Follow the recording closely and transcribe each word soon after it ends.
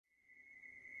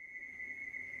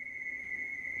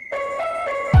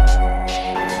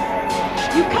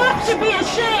should be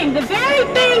ashamed. The very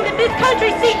thing that this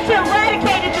country seeks to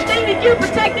eradicate is the thing that you're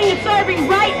protecting and serving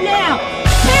right now.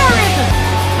 Terrorism.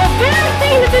 The very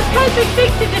thing that this country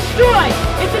seeks to destroy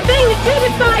is the thing that you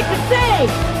decide to save.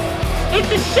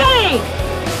 It's a shame.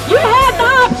 You had the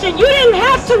option. You didn't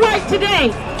have to work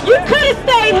today. You could have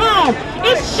stayed home.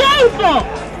 It's shameful.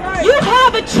 You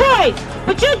have a choice.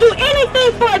 But you do anything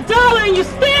for $1 and you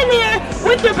stand there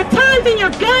with your batons and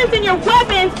your guns and your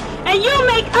weapons and you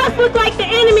make us look like the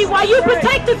enemy while you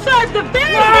protect and serve the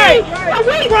very thing that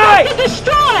we seek to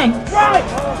destroy.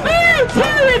 Fear and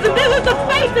terrorism, this is the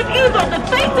face of evil. The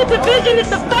face of division is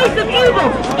the face of evil.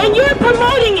 And you're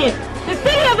promoting it. The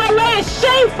city of LA is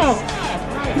shameful.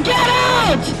 Get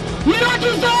out! You don't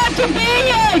deserve to be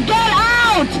here! Get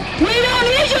out! We don't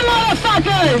need you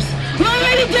motherfuckers! We're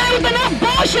already dealt with enough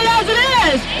bullshit as it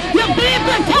is! You're being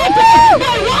protected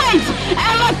by whites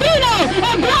and Latino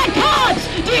and black cops!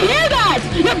 Do you hear that?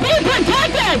 You're being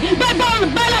protected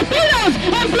by Latinos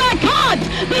and black cops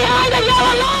behind the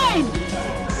yellow line!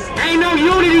 Ain't no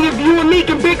unity if you and me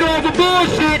can bicker over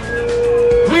bullshit.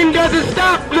 Wind doesn't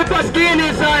stop, flip our skin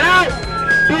inside out.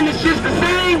 Then it's just the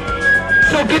same.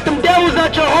 So get them devils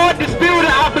out your heart, the spirit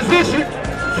of opposition.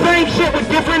 Same shit with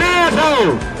different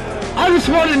assholes. I just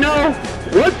want to know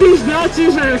what these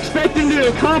Nazis are expecting to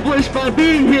accomplish by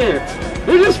being here.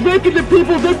 They're just making the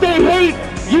people that they hate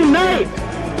unite.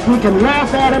 We can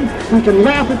laugh at them, we can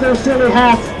laugh at their silly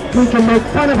hats, we can make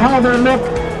fun of how they look,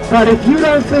 but if you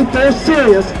don't think they're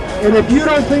serious, and if you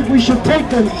don't think we should take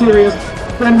them serious,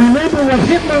 then remember what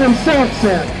Hitler himself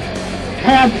said.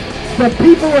 Had the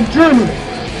people of Germany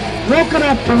woken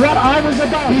up to what I was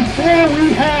about before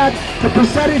we had the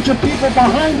percentage of people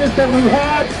behind us that we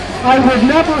had, I would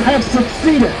never have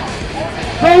succeeded.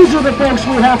 Those are the folks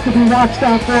we have to be watched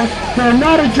out for. They're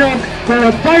not a joke. They're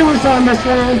a virus on this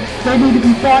land. They need to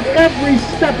be fought every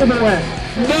step of the way.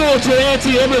 No to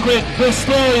anti-immigrant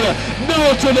hysteria.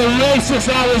 No to the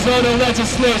racist Arizona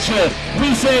legislature.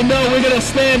 We say no, we're going to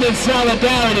stand in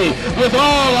solidarity with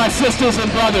all our sisters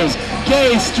and brothers.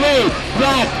 Gay, straight,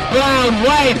 black, brown,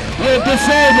 white, we're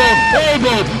disabled,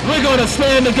 able. We're going to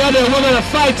stand together. We're going to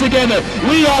fight together.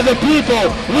 We are the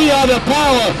people. We are the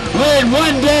power. When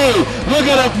one day we're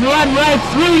going to run right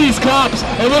through these cops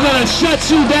and we're going to shut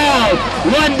you down.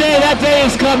 One day, that day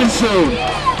is coming soon.